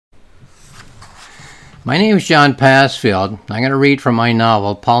My name is John Passfield. I'm going to read from my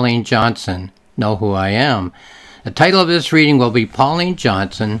novel, Pauline Johnson, Know Who I Am. The title of this reading will be Pauline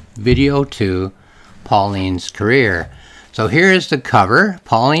Johnson, Video 2, Pauline's Career. So here is the cover,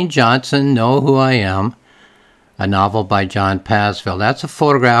 Pauline Johnson, Know Who I Am, a novel by John Passfield. That's a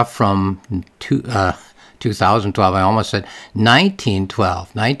photograph from 2012. I almost said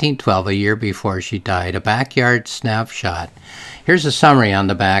 1912, a year before she died, a backyard snapshot. Here's a summary on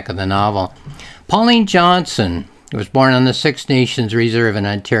the back of the novel. Pauline Johnson was born on the Six Nations Reserve in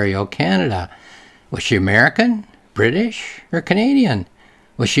Ontario, Canada. Was she American, British, or Canadian?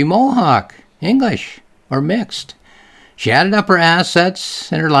 Was she Mohawk, English, or mixed? She added up her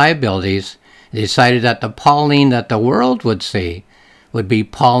assets and her liabilities and decided that the Pauline that the world would see would be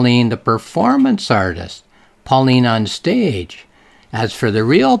Pauline the performance artist, Pauline on stage. As for the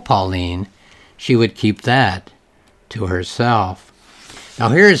real Pauline, she would keep that to herself. Now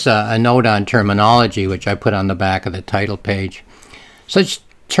here's a note on terminology which I put on the back of the title page. Such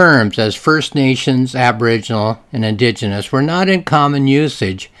terms as First Nations, Aboriginal, and Indigenous were not in common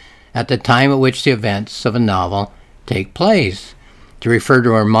usage at the time at which the events of a novel take place. To refer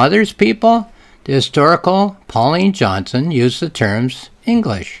to her mother's people, the historical Pauline Johnson used the terms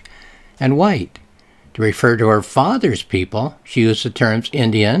English and white. To refer to her father's people, she used the terms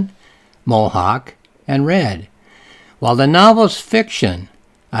Indian, Mohawk, and red. While the novel's fiction,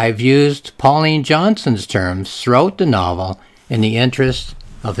 I've used Pauline Johnson's terms throughout the novel in the interest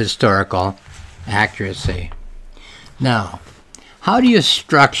of historical accuracy. Now, how do you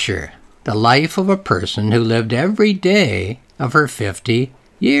structure the life of a person who lived every day of her 50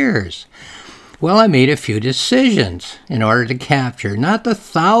 years? Well, I made a few decisions in order to capture not the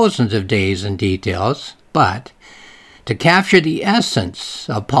thousands of days and details, but to capture the essence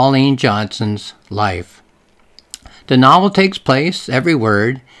of Pauline Johnson's life. The novel takes place, every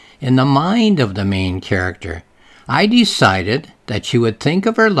word, in the mind of the main character. I decided that she would think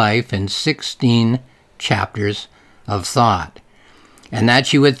of her life in 16 chapters of thought, and that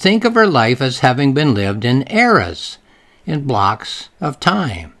she would think of her life as having been lived in eras, in blocks of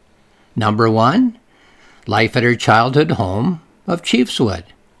time. Number 1, life at her childhood home of Chiefswood.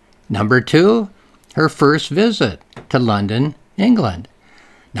 Number 2, her first visit to London, England.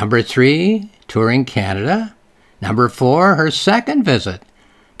 Number 3, touring Canada. Number 4, her second visit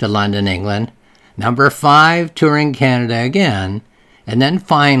to London, England. Number 5, touring Canada again. And then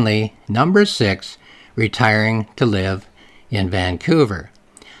finally, number 6, retiring to live in Vancouver.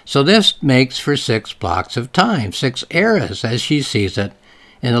 So this makes for 6 blocks of time, 6 eras as she sees it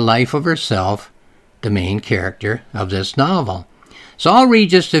in the life of herself, the main character of this novel. So I'll read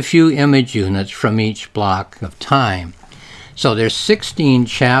just a few image units from each block of time. So there's 16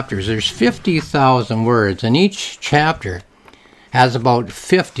 chapters, there's 50,000 words, and each chapter has about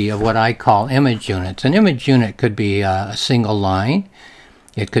 50 of what I call image units. An image unit could be a single line,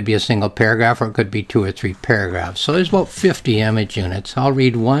 it could be a single paragraph, or it could be 2 or 3 paragraphs. So there's about 50 image units. I'll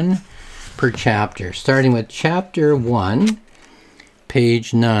read one per chapter, starting with chapter 1,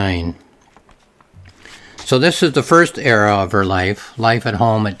 page 9. So this is the first era of her life, life at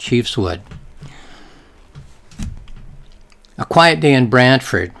home at Chiefswood. A quiet day in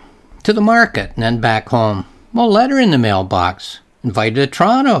Brantford, to the market, and then back home. A letter in the mailbox. Invited to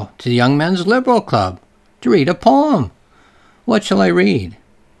Toronto, to the Young Men's Liberal Club, to read a poem. What shall I read?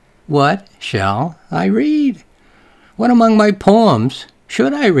 What shall I read? What among my poems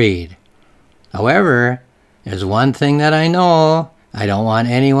should I read? However, there's one thing that I know. I don't want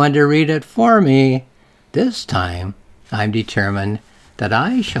anyone to read it for me. This time, I'm determined that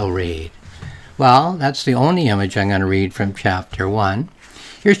I shall read. Well, that's the only image I'm going to read from chapter 1.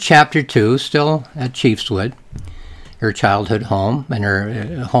 Here's chapter 2, still at Chiefswood, her childhood home and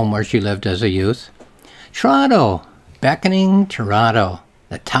her home where she lived as a youth. Toronto, beckoning Toronto,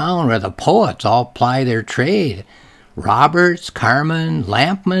 the town where the poets all ply their trade. Roberts, Carman,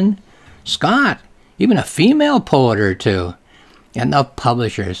 Lampman, Scott, even a female poet or two. And the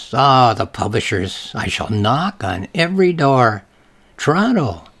publishers, the publishers, I shall knock on every door.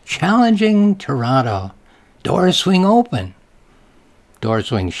 Toronto, challenging Toronto. Doors swing open. Doors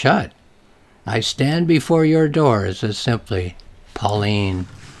swing shut. I stand before your doors as simply Pauline.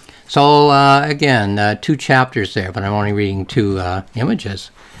 So again, 2 chapters there, but I'm only reading 2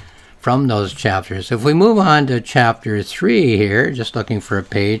 images from those chapters. If we move on to chapter 3 here, just looking for a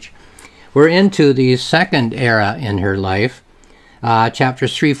page, we're into the second era in her life.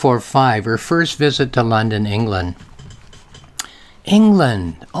 Chapters 3, 4, 5, her first visit to London, England.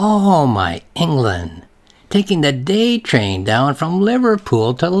 England, oh my England, taking the day train down from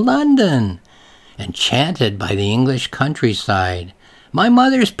Liverpool to London, enchanted by the English countryside, My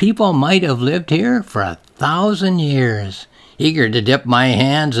mother's people might have lived here for 1,000 years, eager to dip my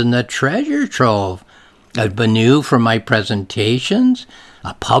hands in the treasure trove. A venue for my presentations,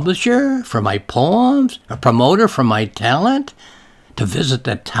 a publisher for my poems, a promoter for my talent, to visit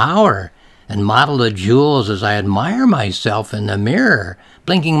the tower and model the jewels as I admire myself in the mirror,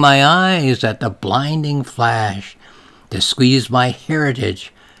 blinking my eyes at the blinding flash, to squeeze my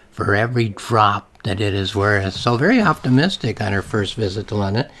heritage for every drop that it is worth. So very optimistic on her first visit to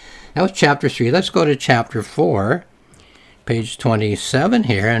London. That was chapter 3. Let's go to chapter 4, page 27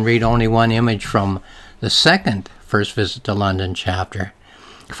 here, and read only one image from the second first visit to London chapter.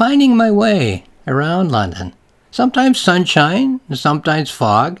 Finding my way around London. Sometimes sunshine, and sometimes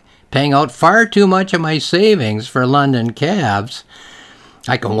fog, paying out far too much of my savings for London cabs.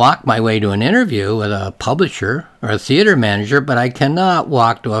 I can walk my way to an interview with a publisher or a theater manager, but I cannot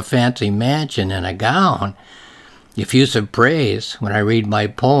walk to a fancy mansion in a gown. Effusive praise when I read my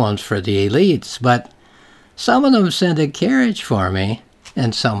poems for the elites, but some of them send a carriage for me,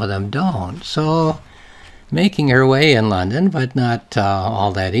 and some of them don't. So, making her way in London, but not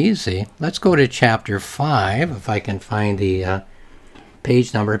all that easy. Let's go to chapter 5, if I can find the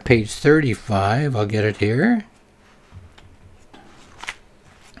page number, page 35. I'll get it here.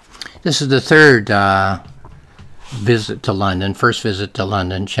 This is the third visit to London, first visit to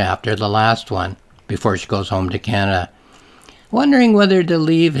London chapter, the last one, before she goes home to Canada. Wondering whether to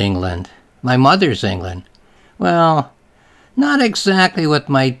leave England, my mother's England. Well, not exactly with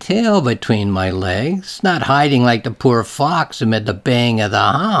my tail between my legs, not hiding like the poor fox amid the baying of the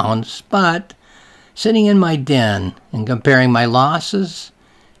hounds, but sitting in my den and comparing my losses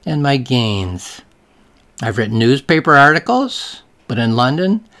and my gains. I've written newspaper articles, but in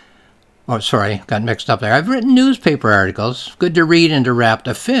London, oh, sorry, got mixed up there. I've written newspaper articles, good to read and to wrap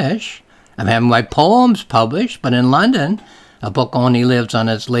to fish. I'm having my poems published, but in London, a book only lives on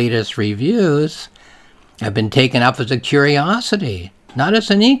its latest reviews. I've been taken up as a curiosity, not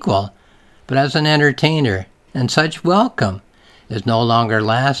as an equal, but as an entertainer, and such welcome is no longer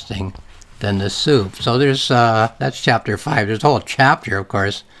lasting than the soup. So there's, that's chapter 5. There's a whole chapter, of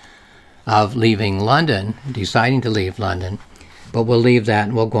course, of leaving London, deciding to leave London. But we'll leave that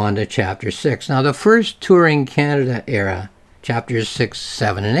and we'll go on to chapter 6. Now, the first touring Canada era, chapters 6,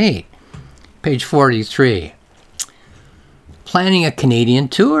 7, and 8. Page 43. Planning a Canadian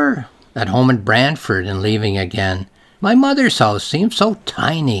tour. At home in Brantford and leaving again. My mother's house seems so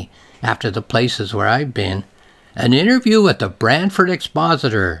tiny after the places where I've been. An interview with the Brantford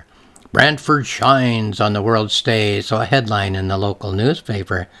Expositor. Brantford shines on the world stage, so a headline in the local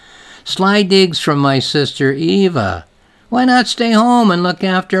newspaper. Sly digs from my sister Eva. Why not stay home and look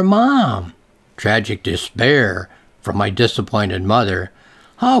after Mom? Tragic despair from my disappointed mother.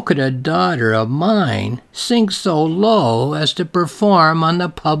 How could a daughter of mine sink so low as to perform on the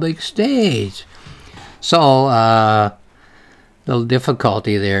public stage? So, little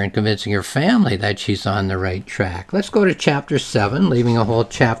difficulty there in convincing her family that she's on the right track. Let's go to chapter 7, leaving a whole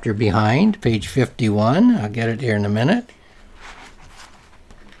chapter behind, page 51. I'll get it here in a minute.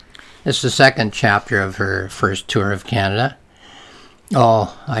 It's the second chapter of her first tour of Canada.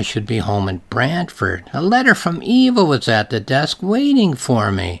 Oh, I should be home in Brantford. A letter from Eva was at the desk waiting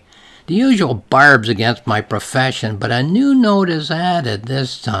for me. The usual barbs against my profession, but a new note is added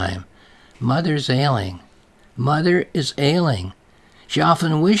this time. Mother's ailing. Mother is ailing. She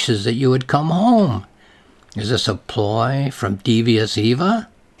often wishes that you would come home. Is this a ploy from devious Eva?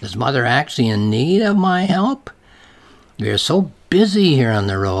 Is Mother actually in need of my help? We are so busy here on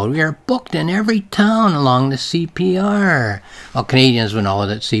the road. We are booked in every town along the CPR. Well, Canadians will know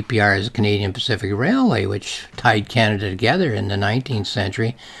that CPR is the Canadian Pacific Railway, which tied Canada together in the 19th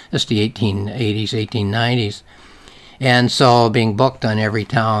century. That's the 1880s, 1890s. And so being booked on every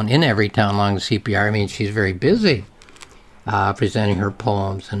town, in every town along the CPR, means she's very busy presenting her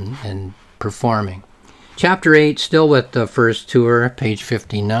poems and performing. Chapter 8, still with the first tour, page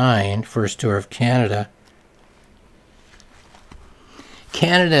 59, first tour of Canada.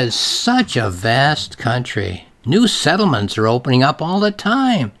 Canada is such a vast country. New settlements are opening up all the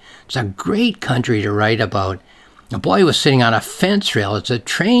time. It's a great country to write about. A boy was sitting on a fence rail as a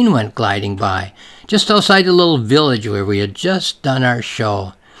train went gliding by, just outside the little village where we had just done our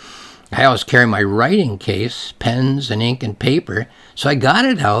show. I always carry my writing case, pens and ink and paper, so I got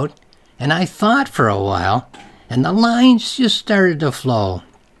it out, and I thought for a while, and the lines just started to flow.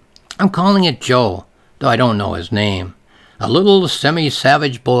 I'm calling it Joe, though I don't know his name. A little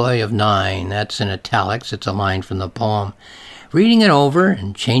semi-savage boy of 9, that's in italics, it's a line from the poem. Reading it over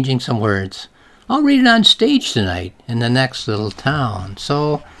and changing some words. I'll read it on stage tonight in the next little town.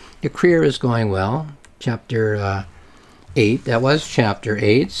 So your career is going well. Chapter 8. That was chapter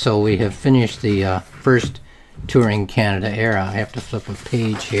 8. So we have finished the first Touring Canada era. I have to flip a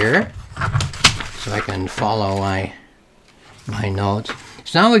page here so I can follow my notes.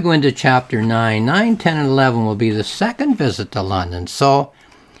 So now we go into chapter 9. 9, 10, and 11 will be the second visit to London. So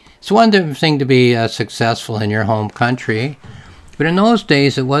it's one thing to be successful in your home country, but in those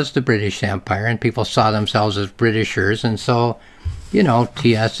days it was the British Empire, and people saw themselves as Britishers, and so, you know,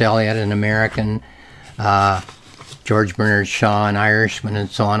 T.S. Eliot, an American, George Bernard Shaw, an Irishman, and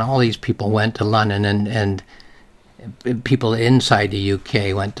so on, all these people went to London, and people inside the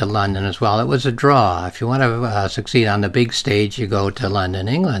UK went to London as well. It was a draw. If you want to succeed on the big stage, you go to London,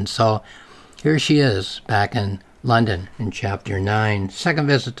 England. So here she is back in London in chapter 9. Second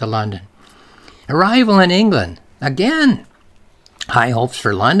visit to London. Arrival in England. Again, high hopes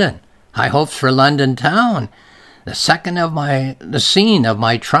for London. High hopes for London town. The scene of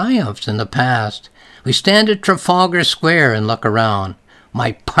my triumphs in the past. We stand at Trafalgar Square and look around.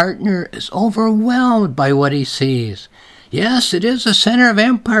 My partner is overwhelmed by what he sees. Yes, it is the center of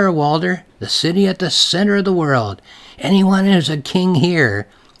empire, Walter, the city at the center of the world. Anyone who's a king here,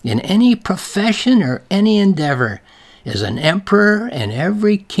 in any profession or any endeavor, is an emperor in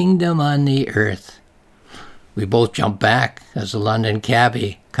every kingdom on the earth. We both jump back as the London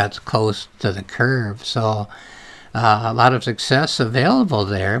cabbie cuts close to the curve. So a lot of success available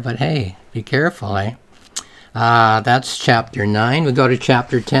there, but hey, be careful, eh? That's chapter 9. We go to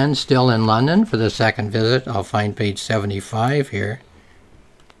chapter 10, still in London for the second visit. I'll find page 75 here.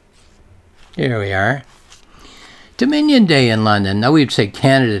 Here we are. Dominion Day in London. Now we'd say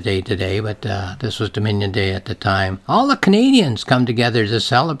Canada Day today, but this was Dominion Day at the time. All the Canadians come together to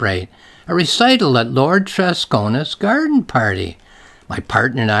celebrate. A recital at Lord Trescona's garden party. My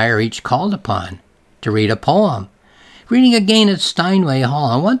partner and I are each called upon to read a poem. Reading again at Steinway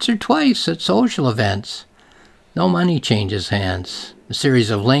Hall, and once or twice at social events. No money changes hands. A series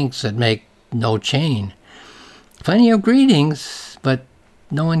of links that make no chain. Plenty of greetings, but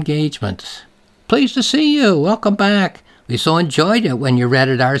no engagements. Pleased to see you. Welcome back. We so enjoyed it when you read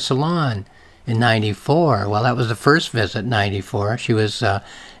at our salon in 94. Well, that was the first visit, 94. She was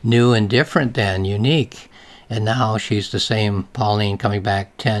new and different then, unique. And now she's the same Pauline coming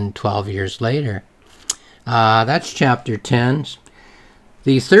back 10, 12 years later. That's chapter 10.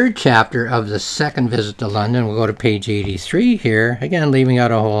 The third chapter of the second visit to London, we'll go to page 83 here. Again, leaving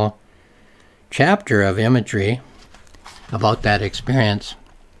out a whole chapter of imagery about that experience.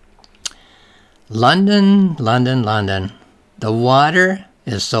 London, London, London. The water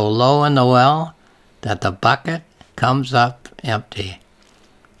is so low in the well that the bucket comes up empty.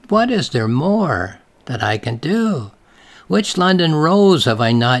 What is there more that I can do? Which London rose have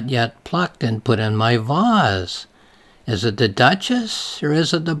I not yet plucked and put in my vase? Is it the Duchess, or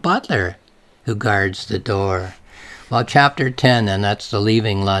is it the butler who guards the door? Well, chapter 10, and that's the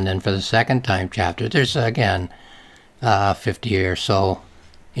leaving London for the second time chapter. There's, again, 50 or so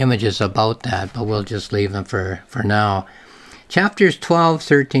images about that, but we'll just leave them for now. Chapters 12,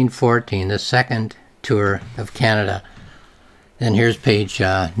 13, 14, the second tour of Canada. And here's page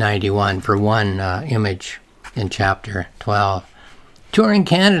 91 for one image in chapter 12. Touring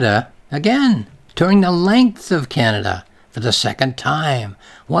Canada, again. Touring the length of Canada for the second time.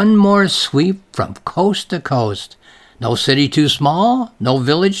 One more sweep from coast to coast. No city too small, no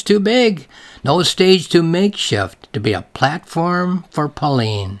village too big, no stage too makeshift to be a platform for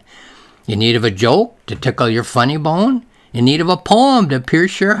Pauline. In need of a joke to tickle your funny bone? In need of a poem to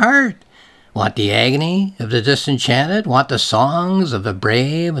pierce your heart? Want the agony of the disenchanted? Want the songs of the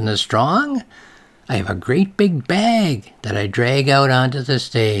brave and the strong? I have a great big bag that I drag out onto the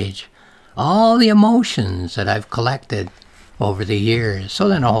stage. All the emotions that I've collected over the years. So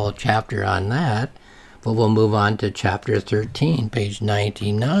then a whole chapter on that. But we'll move on to chapter 13, page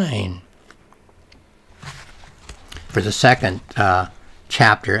 99. For the second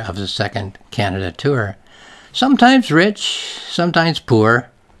chapter of the second Canada tour. Sometimes rich, sometimes poor,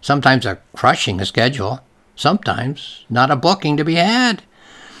 sometimes a crushing schedule, sometimes not a booking to be had.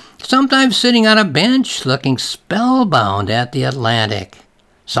 Sometimes sitting on a bench looking spellbound at the Atlantic.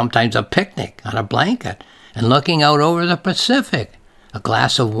 Sometimes a picnic on a blanket and looking out over the Pacific, a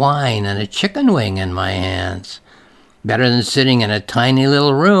glass of wine and a chicken wing in my hands. Better than sitting in a tiny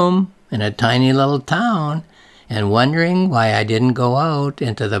little room in a tiny little town and wondering why I didn't go out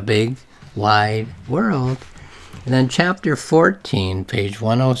into the big, wide world. And then chapter 14, page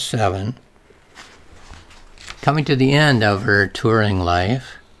 107, coming to the end of her touring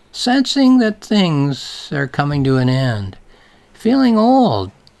life, sensing that things are coming to an end, feeling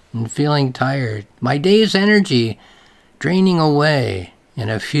old, and feeling tired, my day's energy draining away in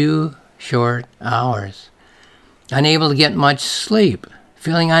a few short hours. unable to get much sleep,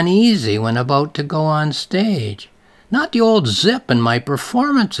 feeling uneasy when about to go on stage. Not the old zip in my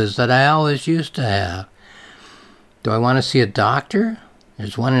performances that I always used to have. Do I want to see a doctor?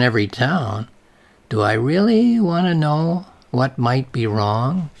 There's one in every town. Do I really want to know what might be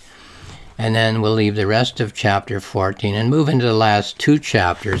wrong? And then we'll leave the rest of chapter 14 and move into the last two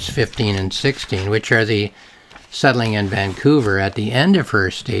chapters, 15 and 16, which are the settling in Vancouver at the end of her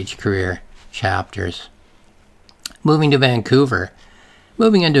stage career chapters. Moving to Vancouver,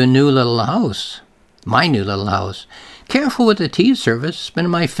 moving into a new little house, my new little house. Careful with the tea service. It's been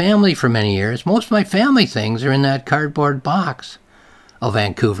in my family for many years. Most of my family things are in that cardboard box. Oh,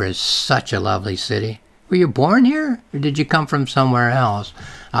 Vancouver is such a lovely city. Were you born here, or did you come from somewhere else?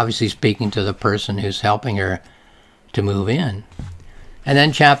 Obviously speaking to the person who's helping her to move in. And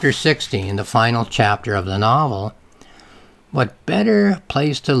then chapter 16, the final chapter of the novel. What better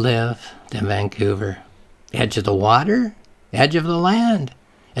place to live than Vancouver? Edge of the water, edge of the land.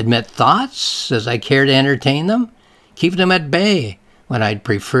 Admit thoughts as I care to entertain them. Keep them at bay when I'd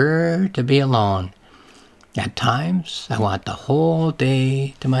prefer to be alone. At times, I want the whole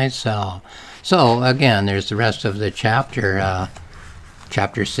day to myself. So, again, there's the rest of the chapter,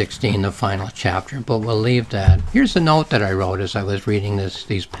 chapter 16, the final chapter, but we'll leave that. Here's a note that I wrote as I was reading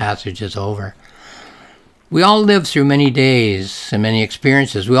these passages over. We all live through many days and many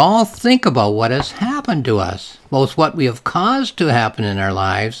experiences. We all think about what has happened to us, both what we have caused to happen in our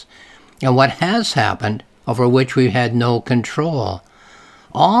lives and what has happened over which we've had no control.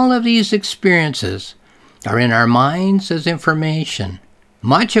 All of these experiences are in our minds as information.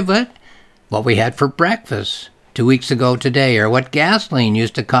 Much of it, what we had for breakfast 2 weeks ago today, or what gasoline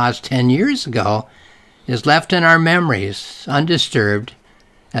used to cost 10 years ago, is left in our memories, undisturbed,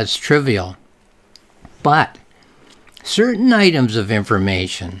 as trivial. But certain items of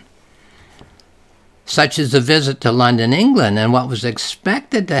information, such as the visit to London, England, and what was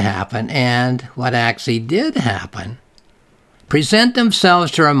expected to happen and what actually did happen, present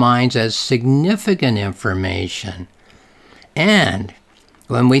themselves to our minds as significant information. And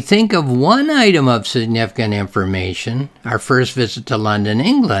when we think of one item of significant information, our first visit to London,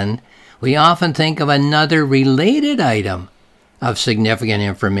 England, we often think of another related item of significant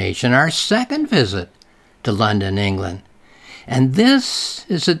information, our second visit to London, England. And this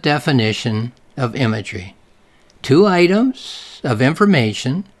is a definition of imagery. Two items of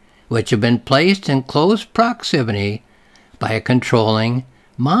information which have been placed in close proximity by a controlling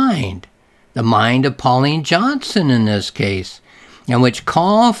mind, the mind of Pauline Johnson in this case, and which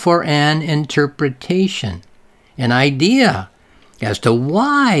call for an interpretation, an idea as to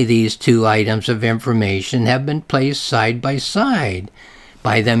why these two items of information have been placed side by side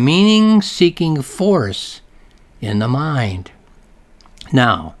by the meaning-seeking force in the mind.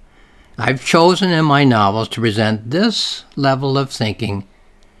 Now, I've chosen in my novels to present this level of thinking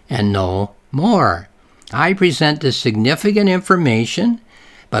and no more. I present the significant information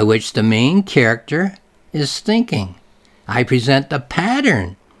by which the main character is thinking. I present the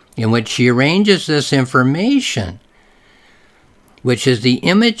pattern in which she arranges this information, which is the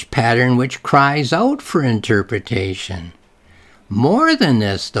image pattern which cries out for interpretation. More than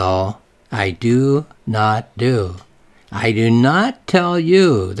this, though, I do not do. I do not tell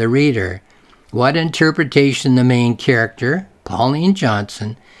you, the reader, what interpretation the main character, Pauline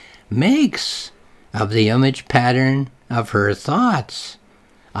Johnson, makes of the image pattern of her thoughts.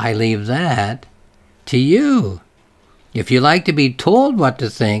 I leave that to you. If you like to be told what to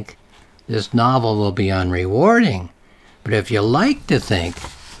think, this novel will be unrewarding. But if you like to think,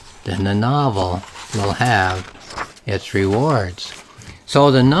 then the novel will have its rewards.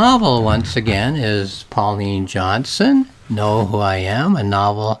 So the novel, once again, is Pauline Johnson, Know Who I Am, a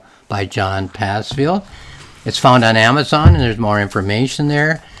novel by John Passfield. It's found on Amazon, and there's more information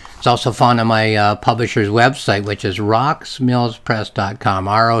there. It's also found on my publisher's website, which is rocksmillspress.com,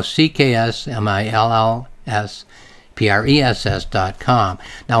 rocksmillspress.com.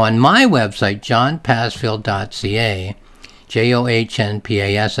 Now, on my website, johnpassfield.ca,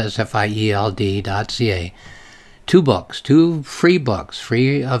 johnpassfield.ca, two free books,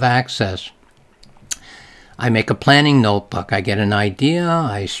 free of access. I make a planning notebook. I get an idea,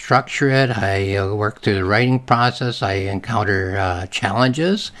 I structure it, I work through the writing process, I encounter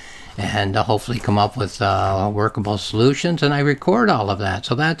challenges, and hopefully come up with workable solutions, and I record all of that.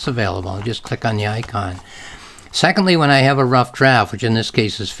 So that's available. Just click on the icon. Secondly, when I have a rough draft, which in this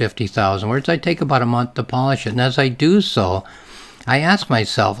case is 50,000 words, I take about a month to polish it. And as I do so, I ask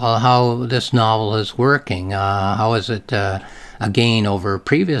myself how this novel is working. How is it gain over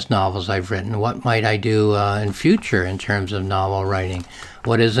previous novels I've written. What might I do in future in terms of novel writing?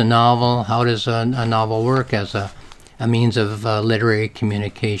 What is a novel? How does a novel work as a means of literary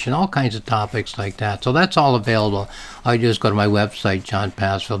communication? All kinds of topics like that. So that's all available. All you do is go to my website,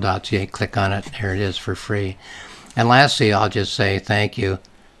 johnpassfield.ca, click on it. There it is for free. And lastly, I'll just say thank you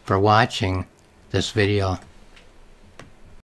for watching this video.